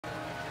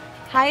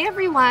Hi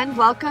everyone,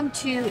 welcome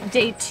to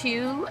day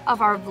 2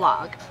 of our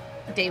vlog.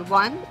 Day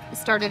 1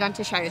 started on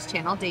Tashaya's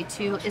channel, day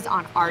 2 is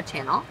on our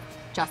channel,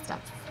 justUS.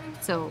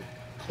 So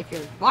if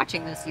you're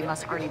watching this, you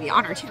must already be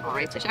on our channel,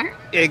 right Tashaya?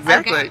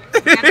 Exactly.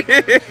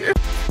 Okay.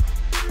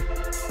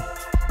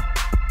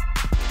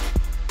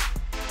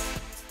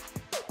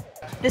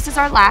 This is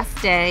our last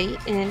day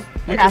in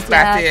Muchas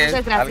gracias.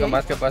 Muchas Algo gracias.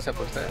 más que pase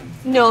por usted.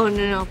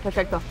 No,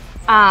 perfecto.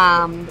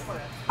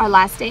 Our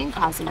last day in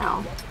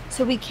Cozumel.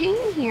 So we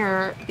came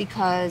here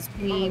because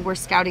we were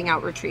scouting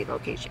out retreat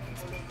locations.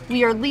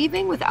 We are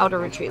leaving without a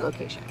retreat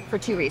location for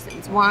 2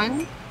 reasons.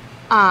 One,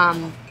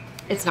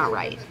 it's not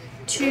right.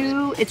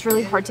 2, it's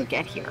really hard to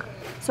get here.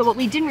 So what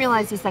we didn't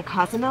realize is that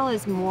Cozumel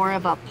is more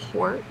of a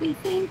port, we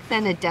think,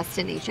 than a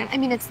destination. I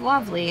mean, it's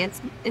lovely.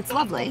 It's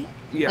lovely.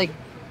 Yeah. Like,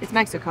 it's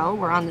Mexico.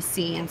 We're on the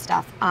sea and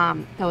stuff.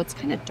 Though it's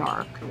kind of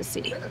dark, the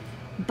sea.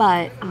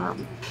 But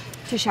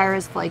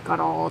Tashira's flight got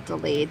all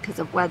delayed because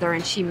of weather,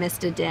 and she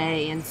missed a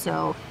day. And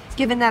so,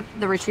 given that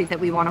the retreat that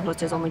we want to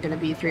host is only going to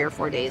be 3 or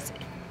 4 days,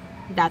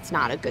 that's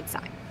not a good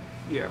sign.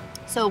 Yeah.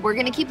 So we're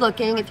going to keep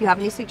looking. If you have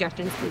any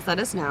suggestions, please let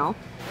us know.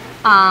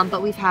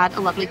 But we've had a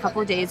lovely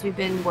couple of days. We've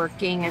been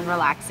working and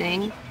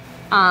relaxing,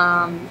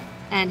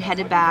 and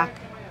headed back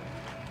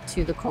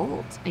to the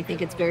cold. I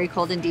think it's very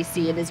cold in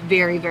DC. It is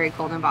very, very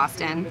cold in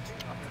Boston.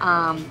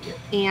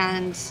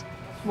 And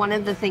one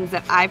of the things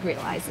that I've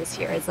realized this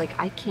year is, like,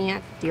 I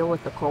can't deal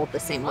with the cold the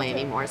same way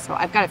anymore. So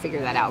I've got to figure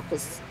that out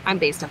because I'm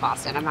based in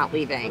Boston. I'm not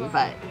leaving,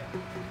 but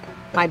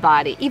my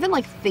body, even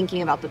like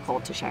thinking about the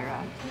cold,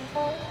 Tashira,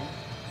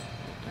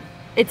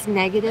 it's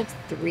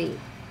 -3.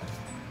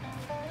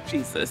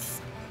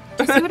 Jesus.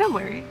 Do you see what I'm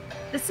wearing?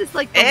 This is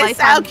like the It's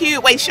so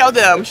cute. Wait, show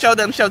them.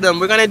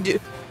 We're gonna do.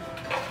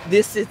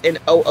 This is an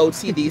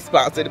OOTD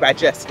sponsored by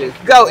justUS.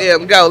 Go,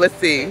 M. Go. Let's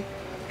see.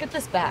 Look at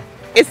this back.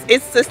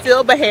 It's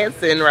Cecile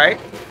Hansen, right?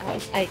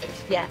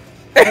 Yeah.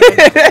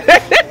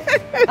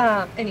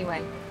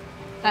 Anyway,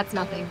 that's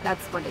nothing.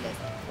 That's what it is.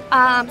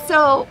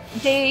 So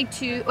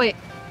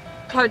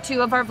part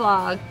 2 of our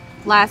vlog.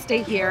 Last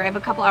day here. I have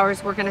a couple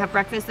hours. We're gonna have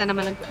breakfast, then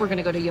we're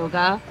gonna go to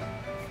yoga,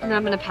 and then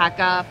I'm gonna pack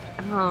up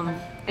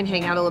and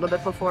hang out a little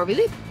bit before we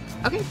leave.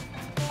 Okay.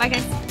 Bye,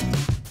 guys.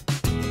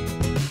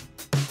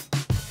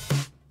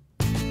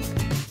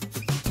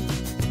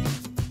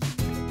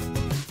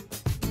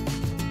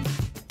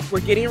 We're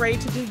getting ready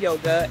to do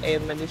yoga,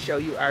 and let me show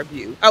you our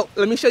view. Oh,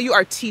 let me show you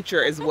our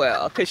teacher as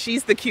well, because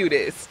she's the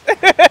cutest.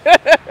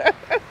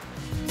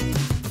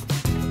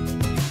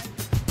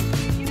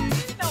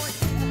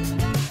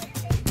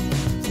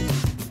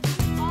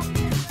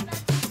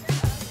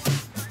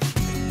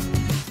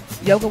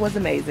 Yoga was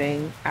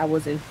amazing. I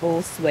was in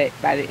full sweat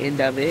by the end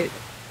of it,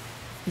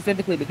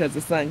 specifically because the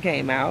sun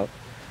came out.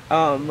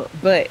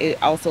 But it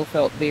also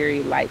felt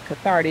very like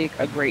cathartic,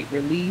 a great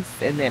release,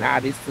 and then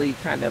obviously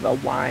kind of a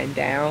wind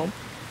down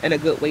and a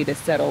good way to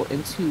settle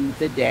into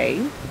the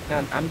day.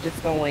 I'm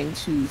just going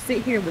to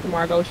sit here with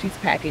Margot. She's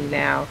packing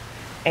now,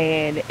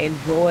 and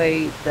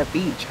enjoy the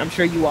beach. I'm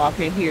sure you all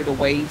can hear the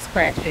waves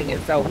crashing,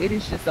 and so it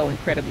is just so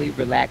incredibly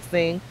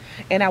relaxing.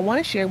 And I want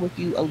to share with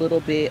you a little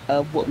bit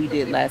of what we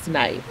did last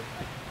night.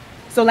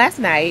 So last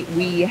night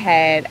we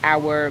had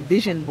our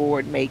vision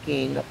board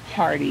making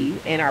party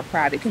in our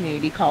private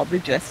community called the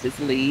justUS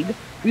League.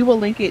 We will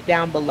link it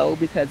down below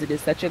because it is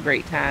such a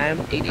great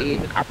time. It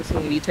is an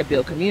opportunity to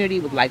build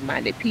community with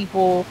like-minded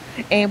people.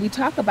 And we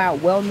talk about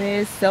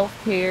wellness,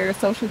 self-care,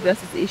 social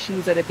justice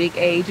issues at a big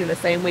age in the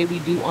same way we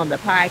do on the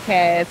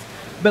podcast.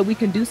 But we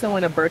can do so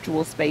in a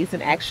virtual space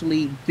and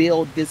actually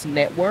build this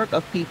network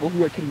of people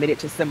who are committed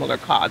to similar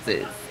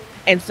causes.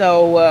 And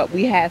so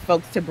we had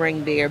folks to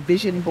bring their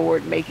vision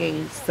board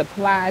making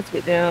supplies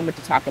with them and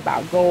to talk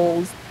about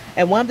goals.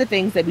 And one of the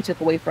things that we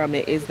took away from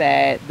it is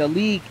that the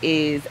league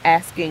is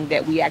asking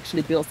that we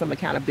actually build some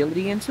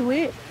accountability into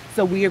it.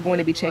 So we are going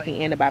to be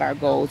checking in about our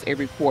goals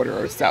every quarter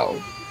or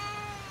so.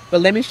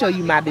 But let me show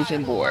you my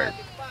vision board.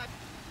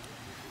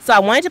 So I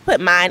wanted to put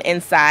mine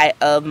inside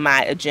of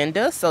my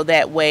agenda so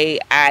that way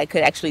I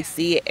could actually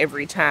see it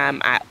every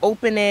time I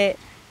open it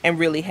and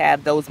really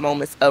have those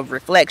moments of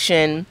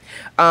reflection.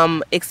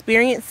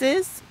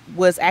 Experiences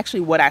was actually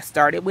what I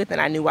started with, and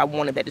I knew I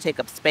wanted that to take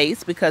up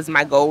space because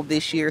my goal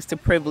this year is to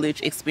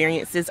privilege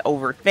experiences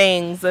over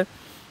things.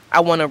 I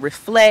want to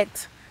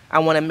reflect. I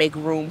want to make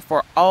room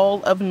for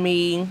all of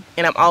me,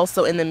 and I'm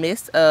also in the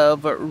midst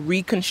of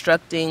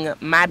reconstructing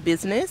my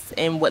business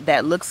and what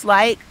that looks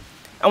like.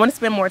 I want to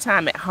spend more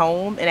time at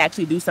home and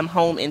actually do some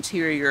home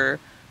interior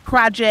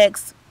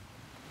projects,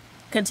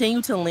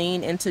 continue to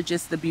lean into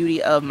just the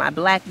beauty of my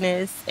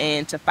Blackness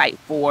and to fight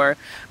for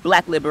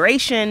Black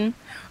liberation.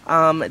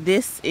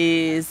 This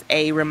is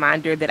a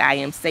reminder that I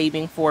am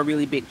saving for a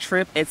really big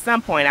trip. At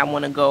some point I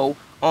want to go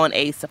on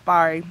a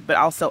safari, but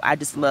also I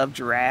just love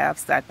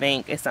giraffes. I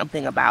think it's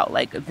something about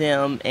like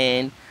them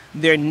and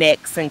their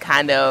necks and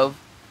kind of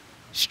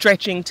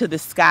stretching to the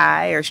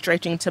sky or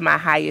stretching to my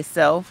highest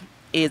self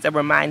is a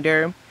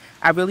reminder.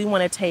 I really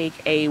want to take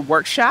a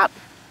workshop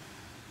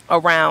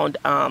around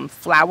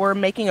flower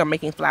making or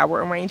making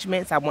flower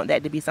arrangements. I want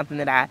that to be something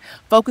that I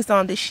focus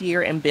on this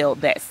year and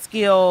build that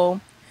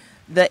skill.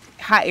 The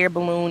hot air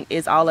balloon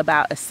is all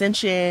about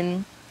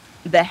ascension.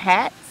 The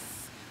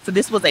hats, so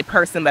this was a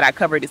person, but I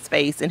covered his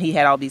face and he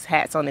had all these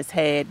hats on his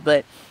head.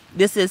 But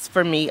this is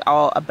for me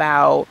all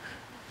about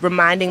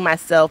reminding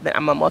myself that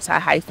I'm a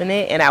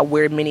multi-hyphenate and I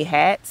wear many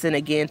hats, and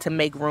again, to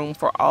make room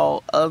for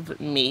all of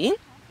me.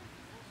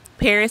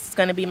 Paris is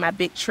going to be my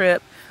big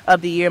trip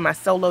of the year, my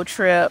solo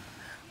trip.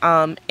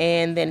 And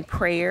then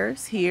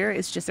prayers here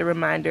is just a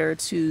reminder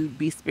to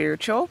be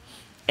spiritual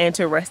and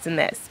to rest in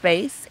that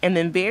space. And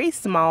then very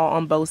small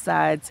on both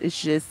sides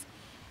is just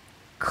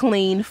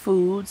clean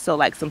food. So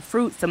like some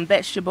fruit, some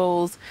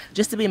vegetables,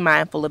 just to be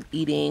mindful of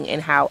eating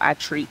and how I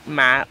treat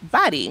my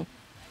body.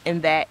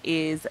 And that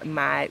is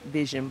my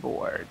vision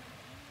board.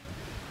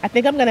 I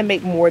think I'm going to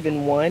make more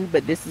than one,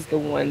 but this is the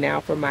one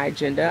now for my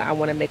agenda. I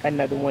want to make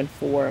another one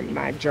for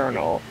my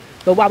journal.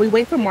 But while we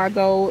wait for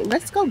Margot,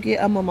 let's go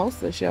get a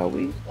mimosa, shall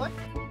we? What?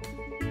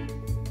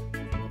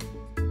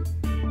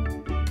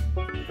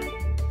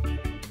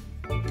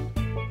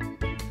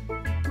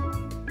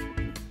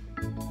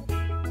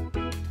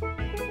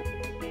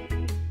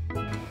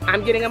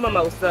 I'm getting a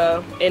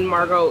mimosa, and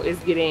Margot is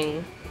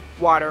getting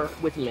water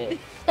with mint.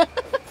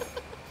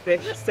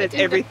 That says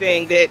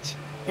everything that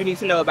you need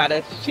to know about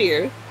us.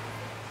 Cheers.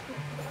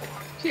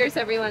 Cheers,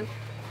 everyone.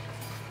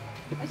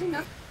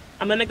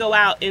 I'm going to go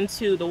out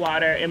into the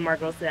water, and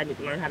Margot said I need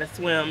to learn how to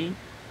swim.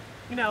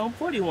 You know,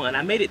 41.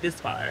 I made it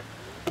this far.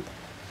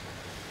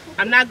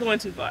 I'm not going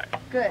too far.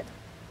 Good.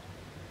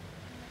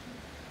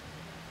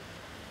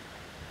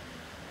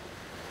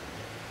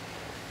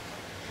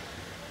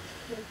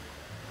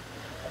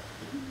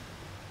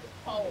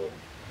 Cold.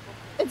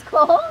 It's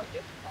cold?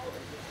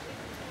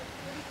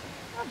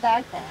 Not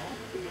that bad.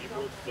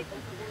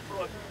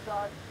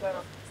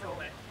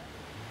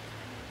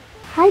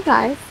 Hi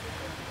guys.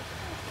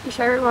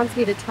 Sharon wants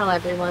me to tell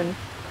everyone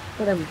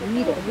what I'm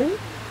reading,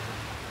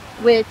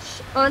 which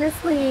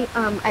honestly,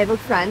 I have a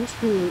friend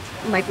who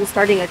might be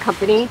starting a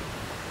company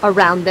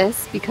around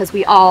this because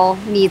we all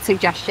need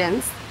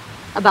suggestions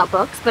about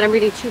books, but I'm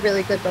reading 2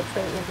 really good books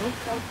right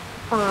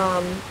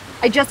now.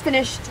 I just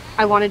finished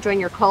I Want to Join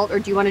Your Cult, or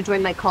Do You Want to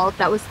Join My Cult?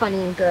 That was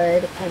funny and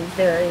good and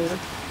very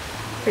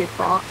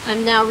truthful.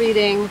 I'm now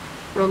reading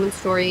Roman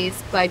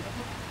Stories by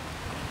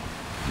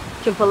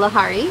Jhumpa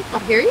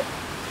Lahiri.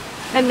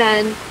 And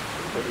then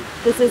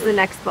this is the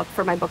next book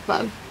for my book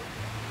club,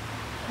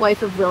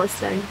 Wife of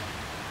Williston.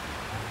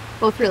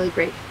 Both really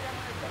great.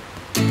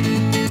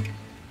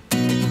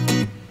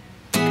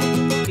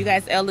 You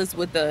guys, Ella's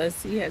with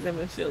us. He hasn't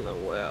been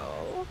feeling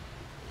well.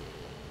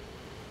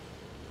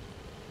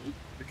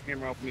 The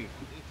camera off me.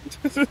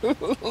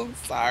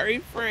 Sorry,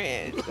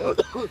 friend.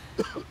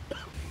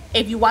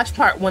 If you watch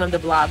part 1 of the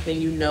vlog,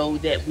 then you know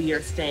that we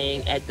are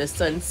staying at the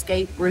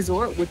Sunscape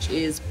Resort, which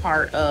is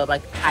part of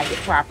like Hyatt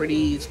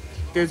Properties.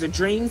 There's a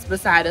Dreams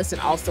beside us and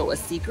also a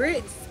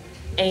Secrets.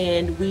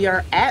 And we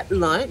are at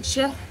lunch,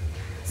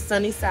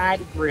 Sunnyside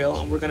Grill,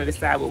 and we're going to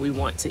decide what we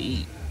want to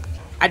eat.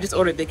 I just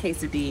ordered the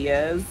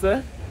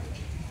quesadillas,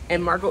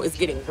 and Margot is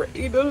getting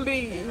ready to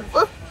leave.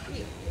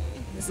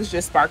 This is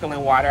just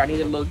sparkling water. I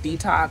need a little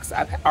detox.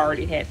 I've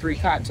already had 3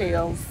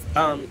 cocktails,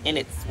 and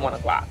it's 1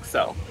 o'clock,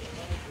 so.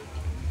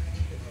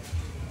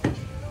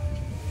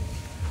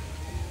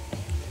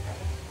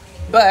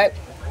 But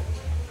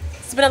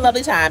it's been a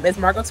lovely time. As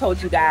Margot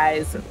told you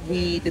guys,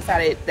 we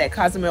decided that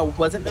Cozumel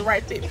wasn't the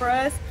right fit for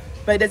us,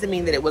 but it doesn't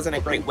mean that it wasn't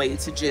a great way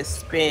to just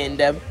spend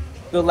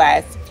the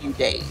last few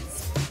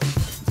days.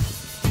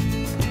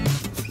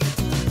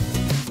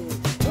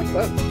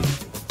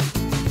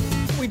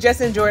 We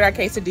just enjoyed our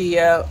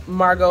quesadilla.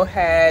 Margot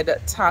had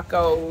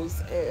tacos,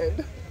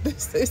 and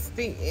this is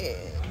the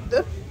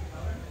end.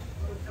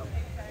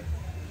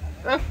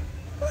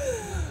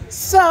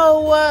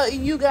 So,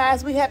 you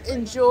guys, we have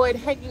enjoyed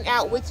hanging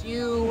out with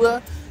you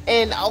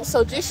and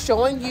also just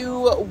showing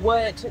you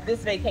what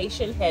this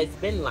vacation has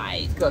been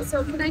like.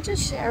 So can I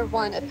just share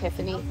one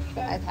epiphany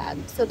that I've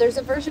had? So there's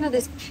a version of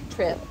this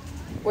trip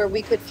where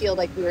we could feel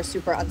like we were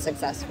super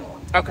unsuccessful.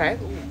 Okay.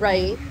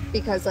 Right?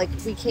 Because like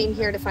we came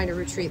here to find a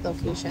retreat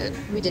location.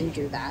 We didn't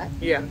do that.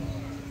 Yeah.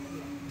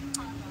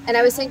 And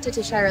I was saying to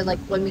Tashira, like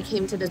when we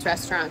came to this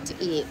restaurant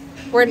to eat,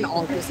 we're an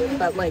all-inclusive,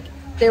 but like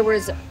there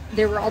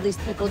were all these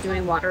people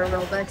doing water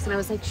aerobics, and I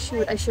was like,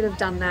 shoot, I should have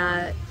done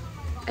that.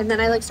 And then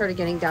I like started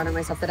getting down on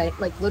myself that I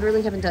like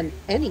literally haven't done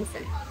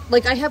anything.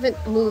 Like I haven't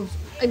moved.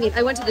 I mean,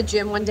 I went to the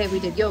gym one day, we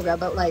did yoga,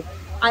 but like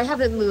I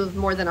haven't moved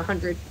more than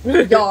 100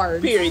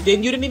 yards. Period.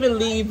 Then you didn't even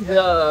leave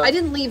the... I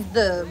didn't leave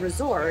the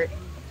resort.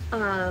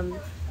 And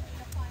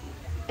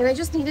I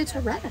just needed to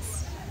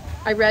rest.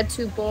 I read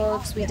 2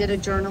 books. We did a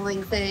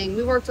journaling thing.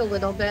 We worked a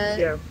little bit.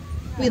 Yeah.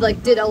 We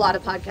like did a lot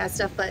of podcast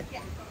stuff, but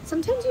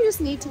sometimes you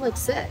just need to like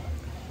sit.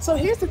 So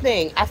here's the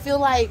thing. I feel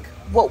like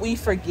what we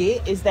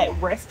forget is that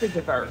rest is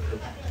a verb.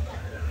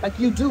 Like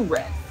you do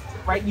rest,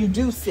 right? You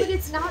do sit. But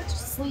it's not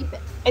just sleeping.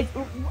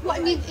 Well, I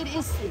mean, it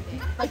is sleeping.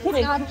 Like I can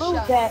it's not include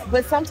just that,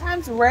 but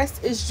sometimes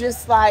rest is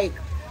just like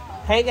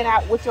hanging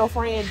out with your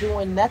friend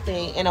doing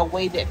nothing in a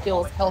way that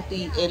feels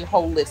healthy and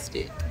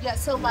holistic. Yeah,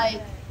 so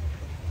like,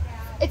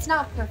 it's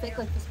not perfect,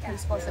 like this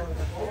place wasn't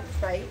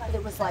perfect, right? But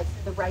it was like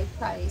the right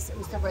price. It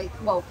was the right,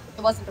 well,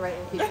 it wasn't the right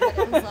location, but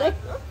it was like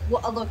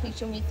a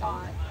location we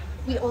thought.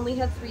 We only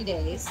had 3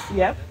 days.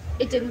 Yep.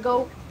 It didn't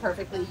go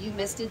perfectly. You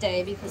missed a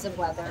day because of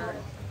weather.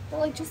 But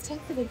like, just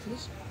take the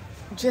vacation.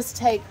 Just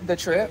take the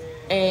trip,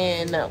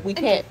 and we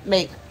can't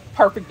make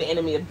perfect the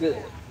enemy of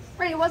good.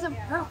 Right, it wasn't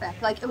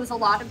perfect. Like, it was a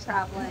lot of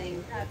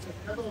traveling.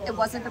 It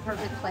wasn't the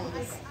perfect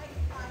place.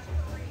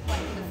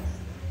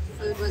 The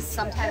food was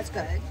sometimes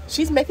good.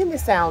 She's making me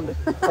sound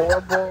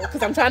horrible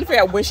because I'm trying to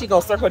figure out when she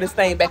gonna circle this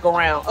thing back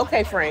around.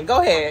 Okay, friend,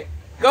 go ahead.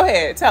 Go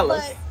ahead, tell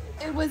us.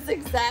 But it was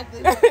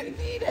exactly what we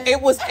needed.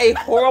 It was a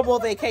horrible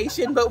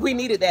vacation, but we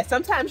needed that.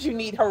 Sometimes you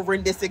need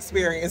horrendous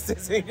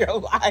experiences in your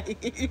life.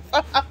 That's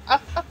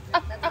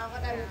not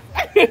what I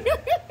was saying.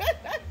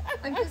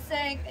 I'm just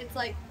saying, it's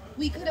like,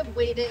 we could have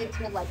waited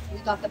until like we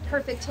got the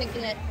perfect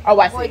ticket, Oh,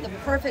 I or see. the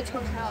perfect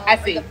hotel, I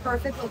see. or the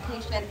perfect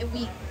location, and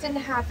we didn't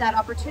have that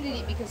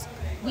opportunity because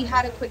we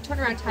had a quick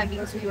turnaround time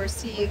because we were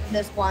seeing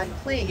this one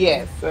place.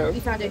 Yes. So. We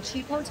found a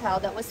cheap hotel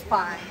that was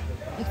fine.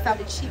 We found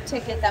a cheap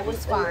ticket that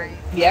was fine.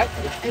 Yep.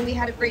 And we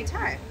had a great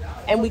time.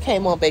 And we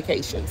came on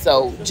vacation.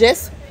 So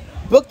just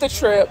book the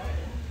trip,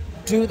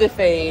 do the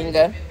thing,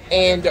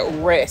 and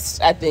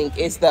rest, I think,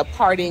 is the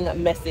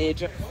parting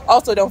message.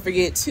 Also, don't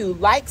forget to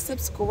like,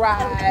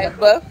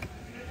 subscribe,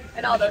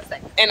 And all those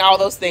things. and all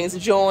those things.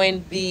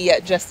 Join the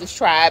Justice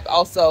Tribe.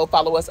 Also,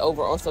 follow us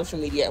over on social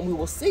media, and we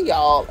will see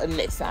y'all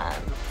next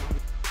time.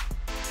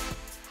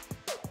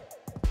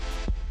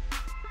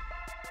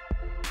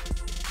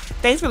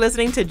 Thanks for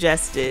listening to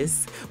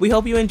Justice. We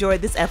hope you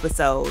enjoyed this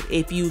episode.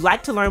 If you'd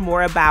like to learn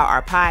more about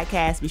our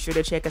podcast, be sure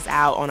to check us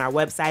out on our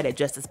website at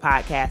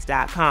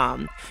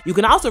justicepodcast.com. You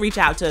can also reach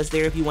out to us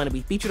there if you want to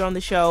be featured on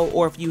the show,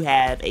 or if you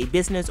have a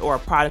business or a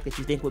product that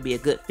you think would be a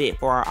good fit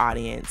for our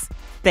audience.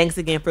 Thanks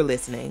again for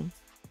listening.